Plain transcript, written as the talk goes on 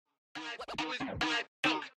I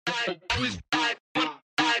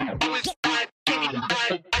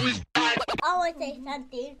want to say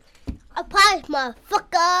something. A pie,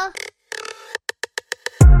 motherfucker.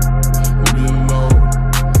 Leave me alone.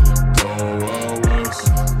 Go out west.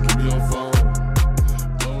 Give me your phone.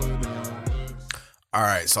 Going out west. All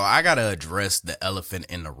right, so I got to address the elephant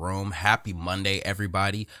in the room. Happy Monday,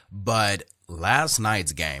 everybody. But last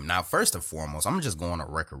night's game. Now, first and foremost, I'm just going on a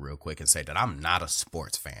record real quick and say that I'm not a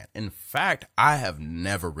sports fan. In fact, I have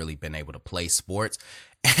never really been able to play sports.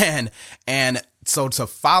 And so to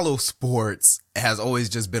follow sports has always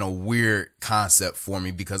just been a weird concept for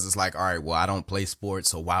me because it's like, all right, well, I don't play sports,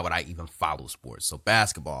 so why would I even follow sports? So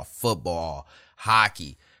basketball, football,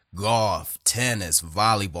 hockey, golf, tennis,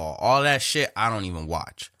 volleyball, all that shit, I don't even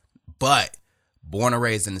watch. But born and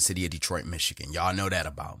raised in the city of Detroit, Michigan. Y'all know that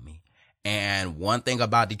about me. And one thing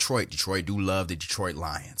about Detroit do love the Detroit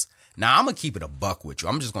Lions. Now, I'm going to keep it a buck with you.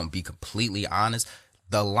 I'm just going to be completely honest.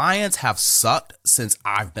 The Lions have sucked since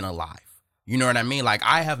I've been alive. You know what I mean? Like,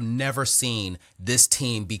 I have never seen this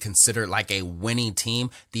team be considered like a winning team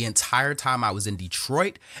the entire time I was in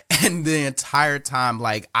Detroit and the entire time,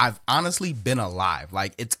 like, I've honestly been alive.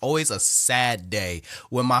 Like, it's always a sad day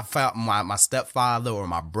when my stepfather or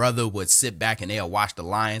my brother would sit back and they'll watch the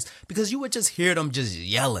Lions because you would just hear them just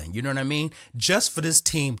yelling, you know what I mean? Just for this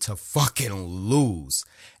team to fucking lose.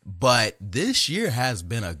 But this year has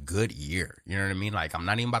been a good year. You know what I mean? Like, I'm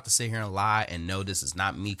not even about to sit here and lie and know this is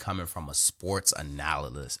not me coming from a sports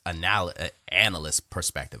analyst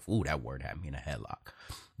perspective. Ooh, that word had me in a headlock.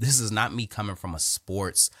 This is not me coming from a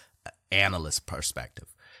sports analyst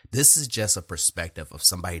perspective. This is just a perspective of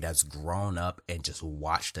somebody that's grown up and just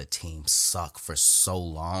watched a team suck for so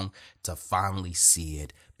long to finally see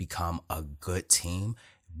it become a good team.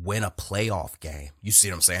 Win a playoff game. You see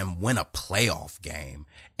what I'm saying? Win a playoff game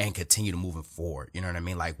and continue to moving forward. You know what I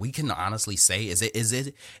mean? Like, we can honestly say, is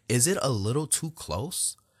it a little too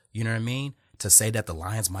close? You know what I mean? To say that the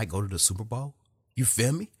Lions might go to the Super Bowl? You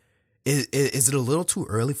feel me? Is it a little too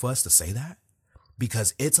early for us to say that?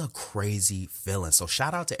 Because it's a crazy feeling. So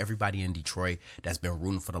shout out to everybody in Detroit that's been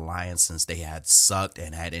rooting for the Lions since they had sucked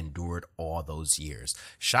and had endured all those years.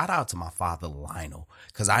 Shout out to my father, Lionel,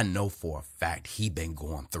 because I know for a fact he been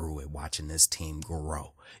going through it watching this team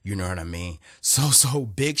grow. You know what I mean? So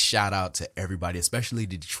big shout out to everybody, especially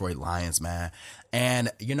the Detroit Lions, man.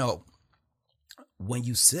 And, you know, when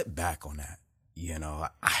you sit back on that, you know,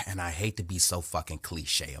 I hate to be so fucking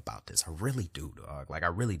cliche about this. I really do, dog. Like, I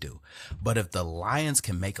really do. But if the Lions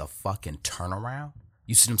can make a fucking turnaround,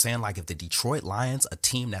 you see what I'm saying? Like, if the Detroit Lions, a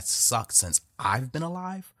team that sucked since I've been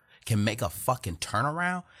alive, can make a fucking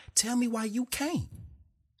turnaround, tell me why you can't.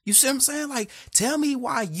 You see what I'm saying? Like, tell me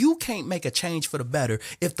why you can't make a change for the better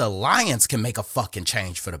if the Lions can make a fucking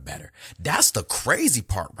change for the better. That's the crazy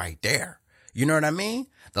part right there. You know what I mean?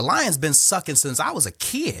 The Lions been sucking since I was a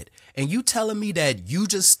kid. And you telling me that you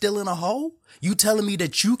just still in a hole? You telling me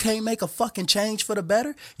that you can't make a fucking change for the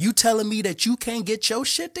better? You telling me that you can't get your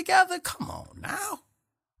shit together? Come on now.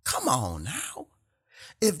 Come on now.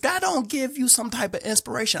 If that don't give you some type of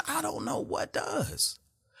inspiration, I don't know what does.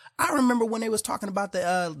 I remember when they was talking about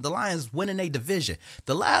the Lions winning a division.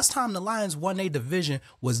 The last time the Lions won a division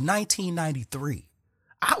was 1993.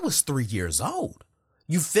 I was 3 years old.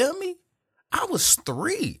 You feel me? I was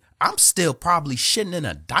 3. I'm still probably shitting in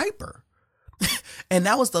a diaper. And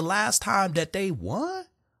that was the last time that they won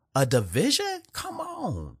a division? Come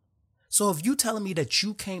on. So if you telling me that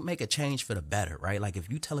you can't make a change for the better, right? Like,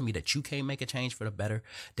 if you telling me that you can't make a change for the better,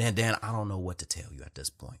 then I don't know what to tell you at this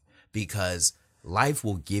point. Because life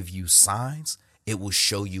will give you signs. It will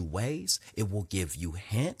show you ways. It will give you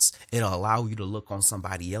hints. It'll allow you to look on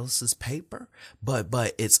somebody else's paper. But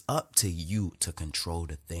it's up to you to control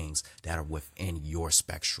the things that are within your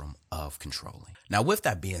spectrum of controlling. Now, with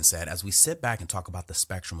that being said, as we sit back and talk about the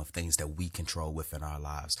spectrum of things that we control within our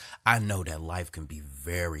lives, I know that life can be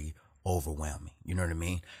very overwhelming. You know what I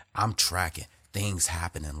mean? I'm tracking. Things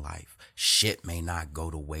happen in life. Shit may not go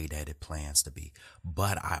the way that it plans to be.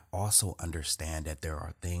 But I also understand that there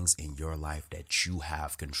are things in your life that you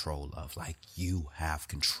have control of, like you have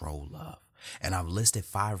control of. And I've listed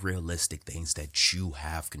 5 realistic things that you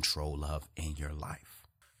have control of in your life.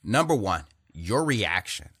 Number 1, your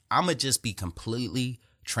reaction. I'm going to just be completely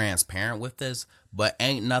transparent with this, but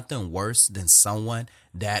ain't nothing worse than someone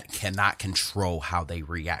that cannot control how they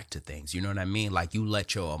react to things. You know what I mean? Like, you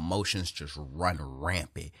let your emotions just run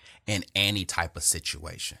rampant in any type of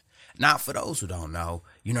situation. Now, for those who don't know,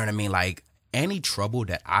 you know what I mean? Like, Any trouble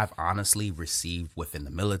that I've honestly received within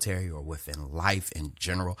the military or within life in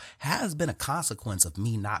general has been a consequence of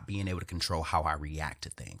me not being able to control how I react to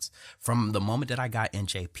things. From the moment that I got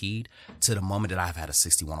NJP'd to the moment that I've had a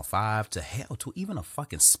 6105 to hell to even a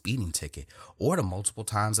fucking speeding ticket or the multiple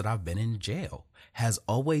times that I've been in jail has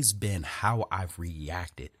always been how I've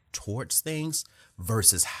reacted towards things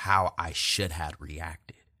versus how I should have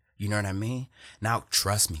reacted. You know what I mean? Now,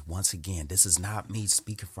 trust me, once again, this is not me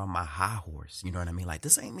speaking from my high horse. You know what I mean? Like,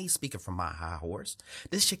 this ain't me speaking from my high horse.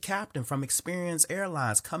 This your captain from Experience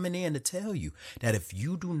Airlines coming in to tell you that if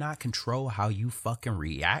you do not control how you fucking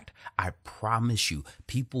react, I promise you,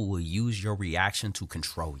 people will use your reaction to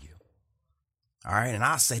control you. All right? And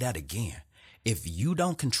I'll say that again. If you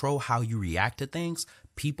don't control how you react to things,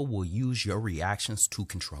 people will use your reactions to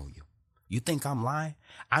control you. You think I'm lying?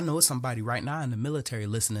 I know somebody right now in the military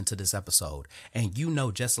listening to this episode, and you know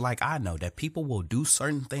just like I know that people will do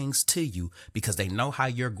certain things to you because they know how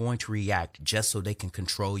you're going to react just so they can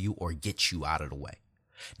control you or get you out of the way.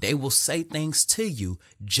 They will say things to you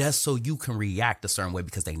just so you can react a certain way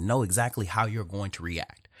because they know exactly how you're going to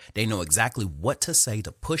react. They know exactly what to say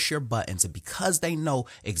to push your buttons, and because they know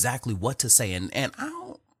exactly what to say,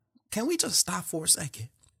 can we just stop for a second?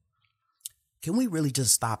 Can we really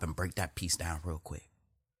just stop and break that piece down real quick?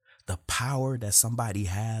 The power that somebody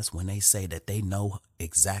has when they say that they know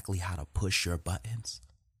exactly how to push your buttons.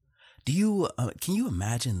 Can you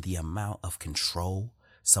imagine the amount of control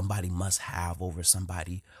somebody must have over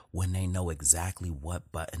somebody when they know exactly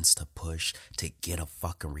what buttons to push to get a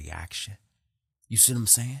fucking reaction? You see what I'm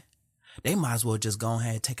saying? They might as well just go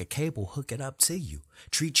ahead and take a cable, hook it up to you,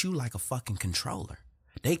 treat you like a fucking controller.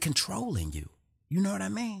 They controlling you. You know what I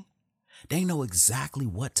mean? They know exactly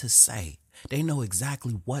what to say. They know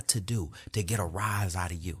exactly what to do to get a rise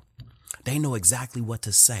out of you. They know exactly what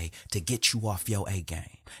to say to get you off your A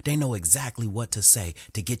game. They know exactly what to say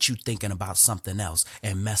to get you thinking about something else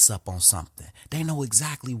and mess up on something. They know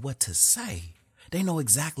exactly what to say. They know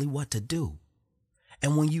exactly what to do.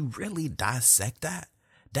 And when you really dissect that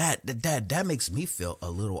makes me feel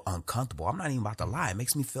a little uncomfortable. I'm not even about to lie. It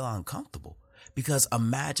makes me feel uncomfortable because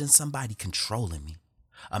imagine somebody controlling me.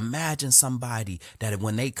 Imagine somebody that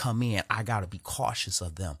when they come in, I got to be cautious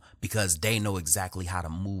of them because they know exactly how to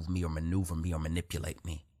move me or maneuver me or manipulate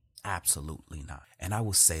me. Absolutely not. And I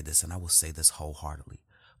will say this, and I will say this wholeheartedly.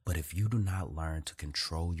 But if you do not learn to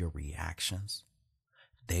control your reactions,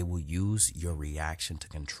 they will use your reaction to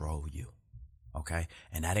control you. Okay?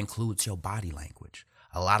 And that includes your body language.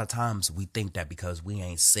 A lot of times we think that because we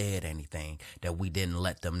ain't said anything, that we didn't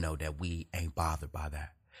let them know that we ain't bothered by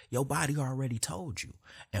that. Your body already told you.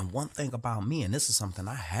 And one thing about me, and this is something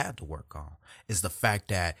I had to work on, is the fact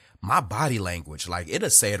that my body language, like it'll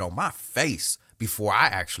say it on my face before I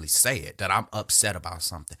actually say it, that I'm upset about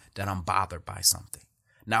something, that I'm bothered by something.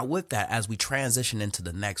 Now with that, as we transition into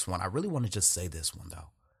the next one, I really want to just say this one though.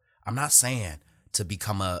 I'm not saying to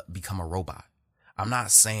become a robot. I'm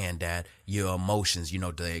not saying that your emotions,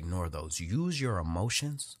 to ignore those. Use your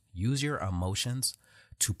emotions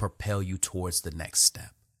to propel you towards the next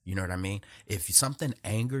step. You know what I mean? If something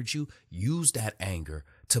angered you, use that anger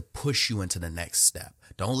to push you into the next step.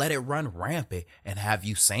 Don't let it run rampant and have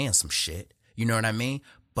you saying some shit. You know what I mean?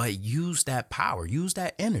 But use that power, use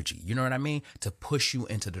that energy, you know what I mean? To push you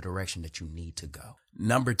into the direction that you need to go.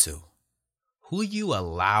 Number 2, who you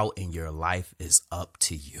allow in your life is up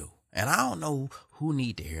to you. And I don't know who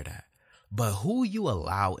need to hear that, but who you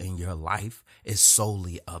allow in your life is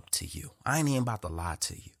solely up to you. I ain't even about to lie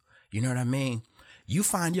to you. You know what I mean? You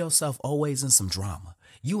find yourself always in some drama.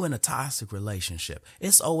 You in a toxic relationship.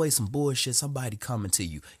 It's always some bullshit, somebody coming to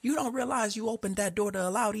you. You don't realize you opened that door to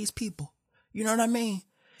allow these people. You know what I mean?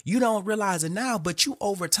 You don't realize it now, but you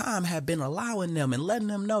over time have been allowing them and letting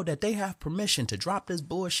them know that they have permission to drop this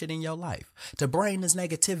bullshit in your life, to bring this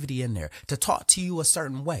negativity in there, to talk to you a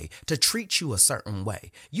certain way, to treat you a certain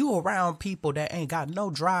way. You around people that ain't got no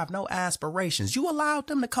drive, no aspirations. You allowed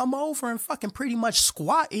them to come over and fucking pretty much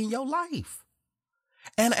squat in your life.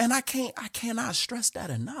 And I cannot stress that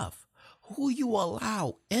enough. Who you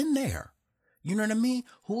allow in there, you know what I mean?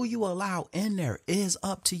 Who you allow in there is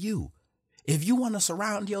up to you. If you want to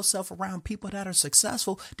surround yourself around people that are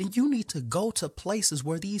successful, then you need to go to places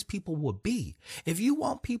where these people will be. If you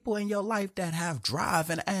want people in your life that have drive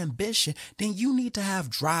and ambition, then you need to have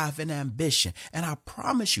drive and ambition. And I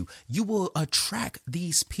promise you, you will attract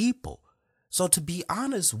these people. So to be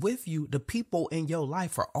honest with you, the people in your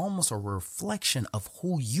life are almost a reflection of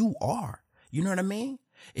who you are. You know what I mean?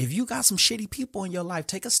 If you got some shitty people in your life,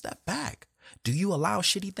 take a step back. Do you allow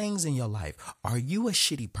shitty things in your life? Are you a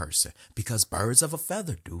shitty person? Because birds of a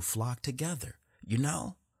feather do flock together, you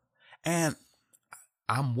know? And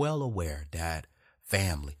I'm well aware that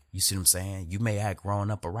family, you see what I'm saying? You may act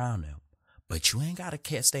grown up around them, but you ain't got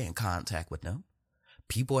to stay in contact with them.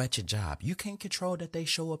 People at your job, you can't control that they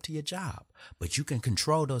show up to your job, but you can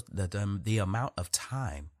control the amount of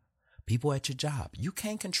time. People at your job, you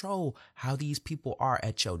can't control how these people are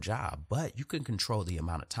at your job, but you can control the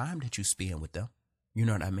amount of time that you spend with them. You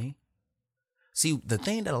know what I mean? See, the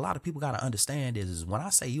thing that a lot of people got to understand is when I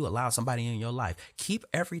say you allow somebody in your life, keep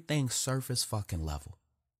everything surface fucking level.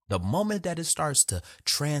 The moment that it starts to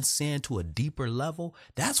transcend to a deeper level,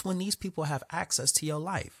 that's when these people have access to your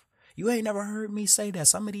life. You ain't never heard me say that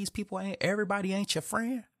some of these people everybody ain't your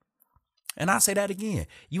friend. And I say that again.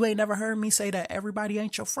 You ain't never heard me say that everybody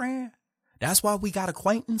ain't your friend. That's why we got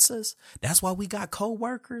acquaintances. That's why we got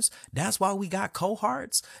co-workers. That's why we got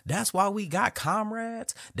cohorts. That's why we got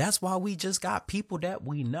comrades. That's why we just got people that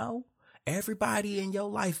we know. Everybody in your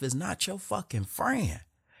life is not your fucking friend.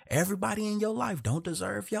 Everybody in your life don't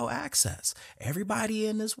deserve your access. Everybody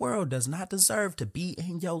in this world does not deserve to be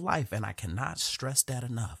in your life. And I cannot stress that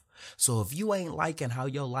enough. So if you ain't liking how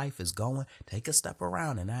your life is going, take a step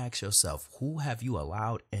around and ask yourself, who have you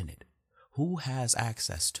allowed in it? Who has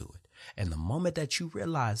access to it? And the moment that you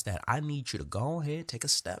realize that, I need you to go ahead, take a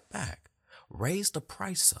step back, raise the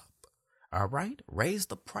price up. All right? Raise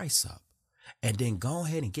the price up and then go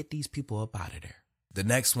ahead and get these people up out of there. The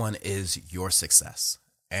next one is your success.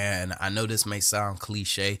 And I know this may sound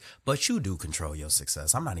cliche, but you do control your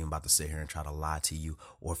success. I'm not even about to sit here and try to lie to you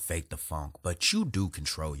or fake the funk, but you do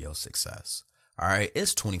control your success. All right.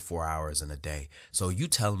 It's 24 hours in a day. So you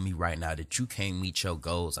telling me right now that you can't meet your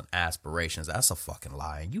goals and aspirations, that's a fucking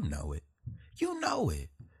lie. And you know it. You know it.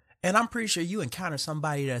 And I'm pretty sure you encountered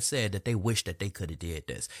somebody that said that they wish that they could have did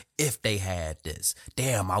this. If they had this,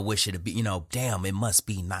 damn, I wish it'd be, damn, it must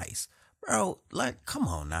be nice. Bro, like, come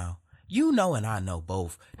on now. You know, and I know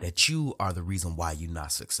both that you are the reason why you're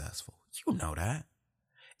not successful. You know that.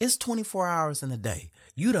 It's 24 hours in a day.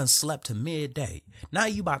 You done slept to midday. Now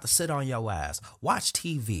you about to sit on your ass, watch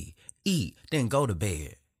TV, eat, then go to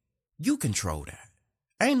bed. You control that.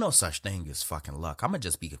 Ain't no such thing as fucking luck. I'm going to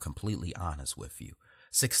just be completely honest with you.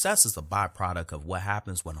 Success is a byproduct of what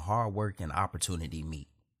happens when hard work and opportunity meet.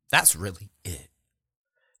 That's really it.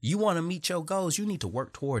 You want to meet your goals, you need to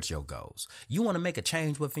work towards your goals. You want to make a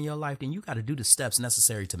change within your life, then you got to do the steps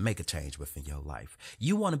necessary to make a change within your life.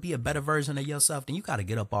 You want to be a better version of yourself, then you got to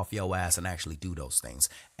get up off your ass and actually do those things.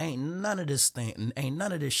 Ain't none of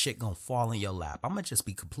this shit gonna fall in your lap. I'm gonna just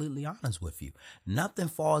be completely honest with you. Nothing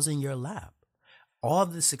falls in your lap. All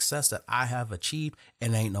the success that I have achieved,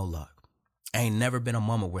 it ain't no luck. Ain't never been a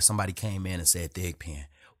moment where somebody came in and said, Thig Pen,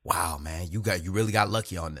 wow, man, you really got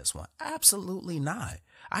lucky on this one. Absolutely not.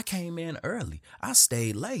 I came in early. I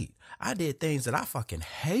stayed late. I did things that I fucking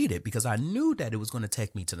hated because I knew that it was going to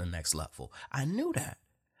take me to the next level. I knew that.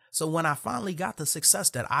 So when I finally got the success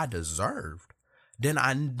that I deserved, then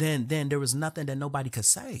there was nothing that nobody could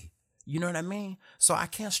say. You know what I mean? So I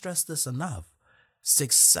can't stress this enough.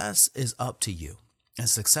 Success is up to you. And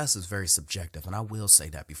success is very subjective. And I will say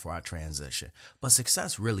that before I transition. But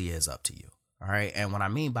success really is up to you. All right. And what I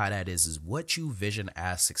mean by that is what you vision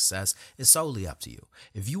as success is solely up to you.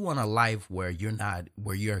 If you want a life where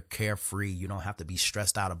you're carefree, you don't have to be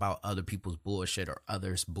stressed out about other people's bullshit or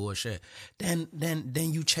others' bullshit, then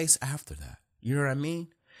you chase after that. You know what I mean?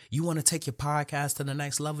 You want to take your podcast to the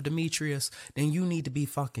next level, Demetrius, then you need to be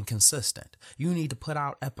fucking consistent. You need to put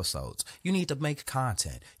out episodes. You need to make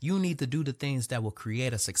content. You need to do the things that will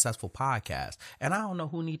create a successful podcast. And I don't know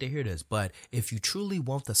who need to hear this, but if you truly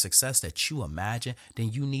want the success that you imagine,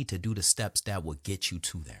 then you need to do the steps that will get you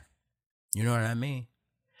to there. You know what I mean?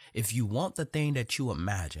 If you want the thing that you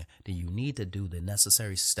imagine, then you need to do the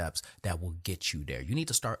necessary steps that will get you there. You need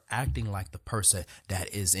to start acting like the person that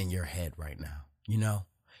is in your head right now. You know?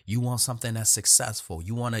 You want something that's successful.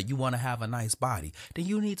 You want to have a nice body. Then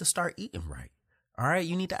you need to start eating right. All right.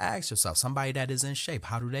 You need to ask yourself, somebody that is in shape,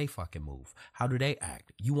 how do they fucking move? How do they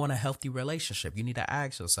act? You want a healthy relationship. You need to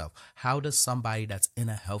ask yourself, how does somebody that's in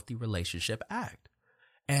a healthy relationship act?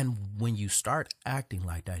 And when you start acting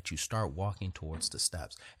like that, you start walking towards the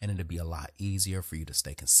steps, and it'll be a lot easier for you to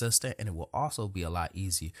stay consistent. And it will also be a lot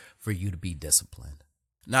easier for you to be disciplined.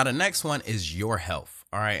 Now, the next one is your health.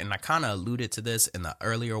 All right. And I kind of alluded to this in the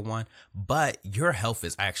earlier one, but your health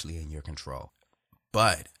is actually in your control.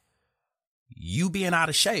 But you being out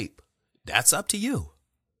of shape, that's up to you.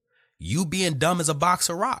 You being dumb as a box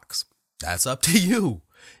of rocks, that's up to you.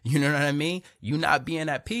 You know what I mean? You not being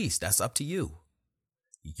at peace, that's up to you.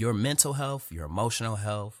 Your mental health, your emotional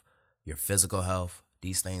health, your physical health,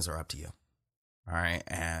 these things are up to you. All right.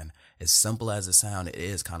 And as simple as it sounds, it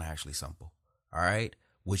is kind of actually simple. All right.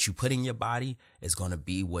 What you put in your body is going to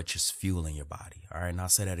be what's fueling your body. All right. And I'll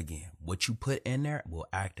say that again. What you put in there will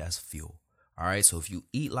act as fuel. All right. So if you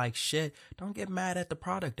eat like shit, don't get mad at the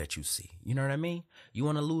product that you see. You know what I mean? You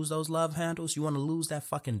want to lose those love handles? You want to lose that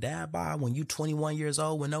fucking dad bod when you 21 years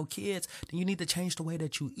old with no kids? Then you need to change the way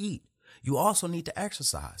that you eat. You also need to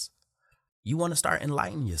exercise. You want to start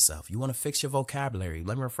enlightening yourself. You want to fix your vocabulary.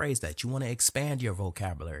 Let me rephrase that. You want to expand your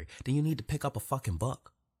vocabulary. Then you need to pick up a fucking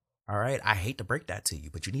book. All right. I hate to break that to you,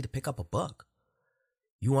 but you need to pick up a book.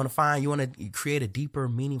 You want to create a deeper,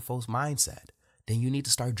 meaningful mindset. Then you need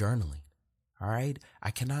to start journaling. All right. I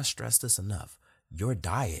cannot stress this enough. Your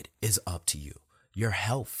diet is up to you. Your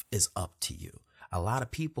health is up to you. A lot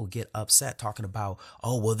of people get upset talking about,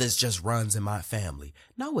 oh, well, this just runs in my family.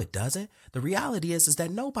 No, it doesn't. The reality is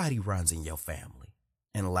that nobody runs in your family.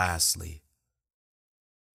 And lastly,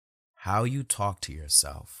 how you talk to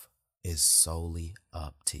yourself is solely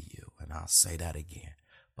up to you. And I'll say that again.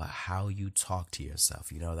 But how you talk to yourself,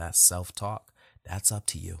 that self-talk, that's up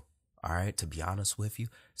to you. All right. To be honest with you,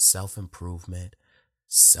 self-improvement,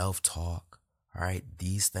 self-talk. All right.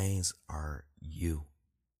 These things are you.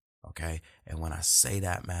 Okay. And when I say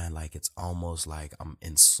that, man, like it's almost like I'm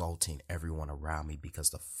insulting everyone around me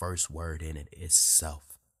because the first word in it is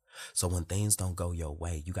self. So when things don't go your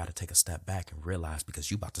way, you got to take a step back and realize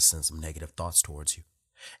because you're about to send some negative thoughts towards you.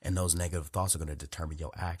 And those negative thoughts are going to determine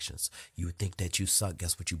your actions. You think that you suck.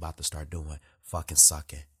 Guess what you about to start doing? Fucking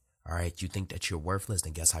sucking. All right. You think that you're worthless.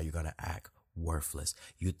 Then guess how you're going to act? Worthless.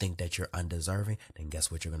 You think that you're undeserving. Then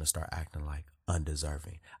guess what you're going to start acting like?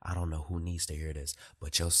 Undeserving. I don't know who needs to hear this,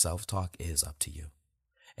 but your self-talk is up to you.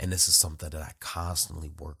 And this is something that I constantly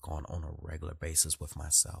work on a regular basis with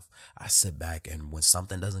myself. I sit back and when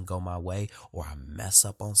something doesn't go my way or I mess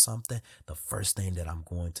up on something, the first thing that I'm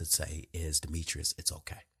going to say is, Demetrius, it's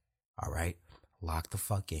okay. All right. Lock the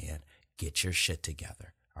fuck in. Get your shit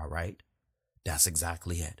together. All right. That's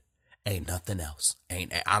exactly it. Ain't nothing else.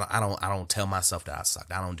 I don't tell myself that I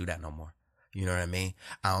sucked. I don't do that no more. You know what I mean?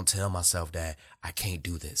 I don't tell myself that I can't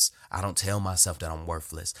do this. I don't tell myself that I'm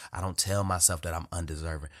worthless. I don't tell myself that I'm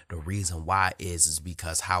undeserving. The reason why is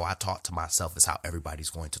because how I talk to myself is how everybody's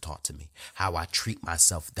going to talk to me. How I treat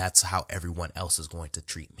myself, that's how everyone else is going to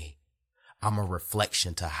treat me. I'm a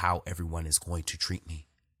reflection to how everyone is going to treat me.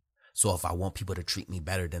 So if I want people to treat me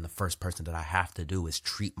better, then the first person that I have to do is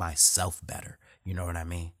treat myself better. You know what I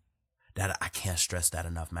mean? That I can't stress that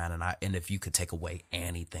enough, man. And if you could take away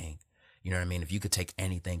anything, you know what I mean? If you could take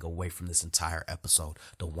anything away from this entire episode,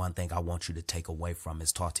 the one thing I want you to take away from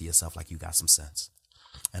is talk to yourself like you got some sense.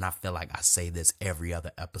 And I feel like I say this every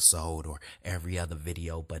other episode or every other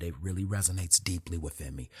video, but it really resonates deeply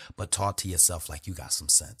within me. But talk to yourself like you got some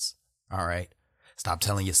sense. All right? Stop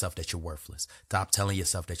telling yourself that you're worthless. Stop telling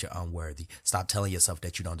yourself that you're unworthy. Stop telling yourself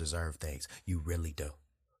that you don't deserve things. You really do.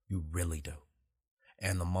 You really do.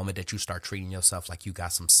 And the moment that you start treating yourself like you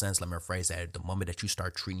got some sense, let me rephrase that. The moment that you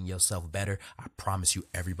start treating yourself better, I promise you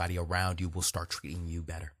everybody around you will start treating you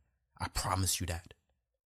better. I promise you that.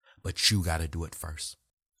 But you got to do it first.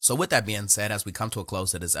 So with that being said, as we come to a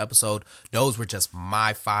close of this episode, those were just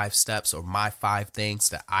my 5 steps or my 5 things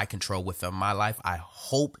that I control within my life. I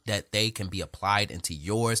hope that they can be applied into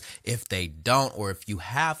yours. If they don't, or if you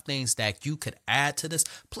have things that you could add to this,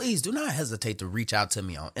 please do not hesitate to reach out to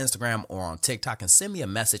me on Instagram or on TikTok and send me a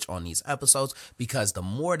message on these episodes, because the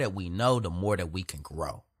more that we know, the more that we can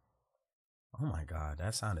grow. Oh my God,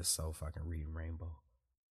 that sounded so fucking reading rainbow.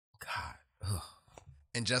 God, ugh.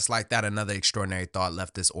 And just like that, another extraordinary thought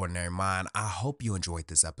left this ordinary mind. I hope you enjoyed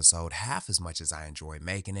this episode half as much as I enjoyed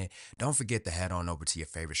making it. Don't forget to head on over to your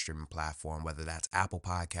favorite streaming platform, whether that's Apple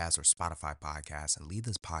Podcasts or Spotify Podcasts, and leave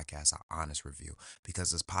this podcast an honest review,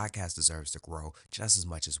 because this podcast deserves to grow just as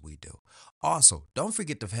much as we do. Also, don't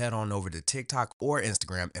forget to head on over to TikTok or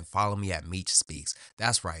Instagram and follow me at Meech Speaks.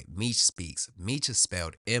 That's right, Meech Speaks. Meech is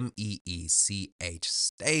spelled M-E-E-C-H.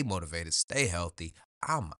 Stay motivated, stay healthy.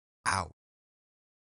 I'm out.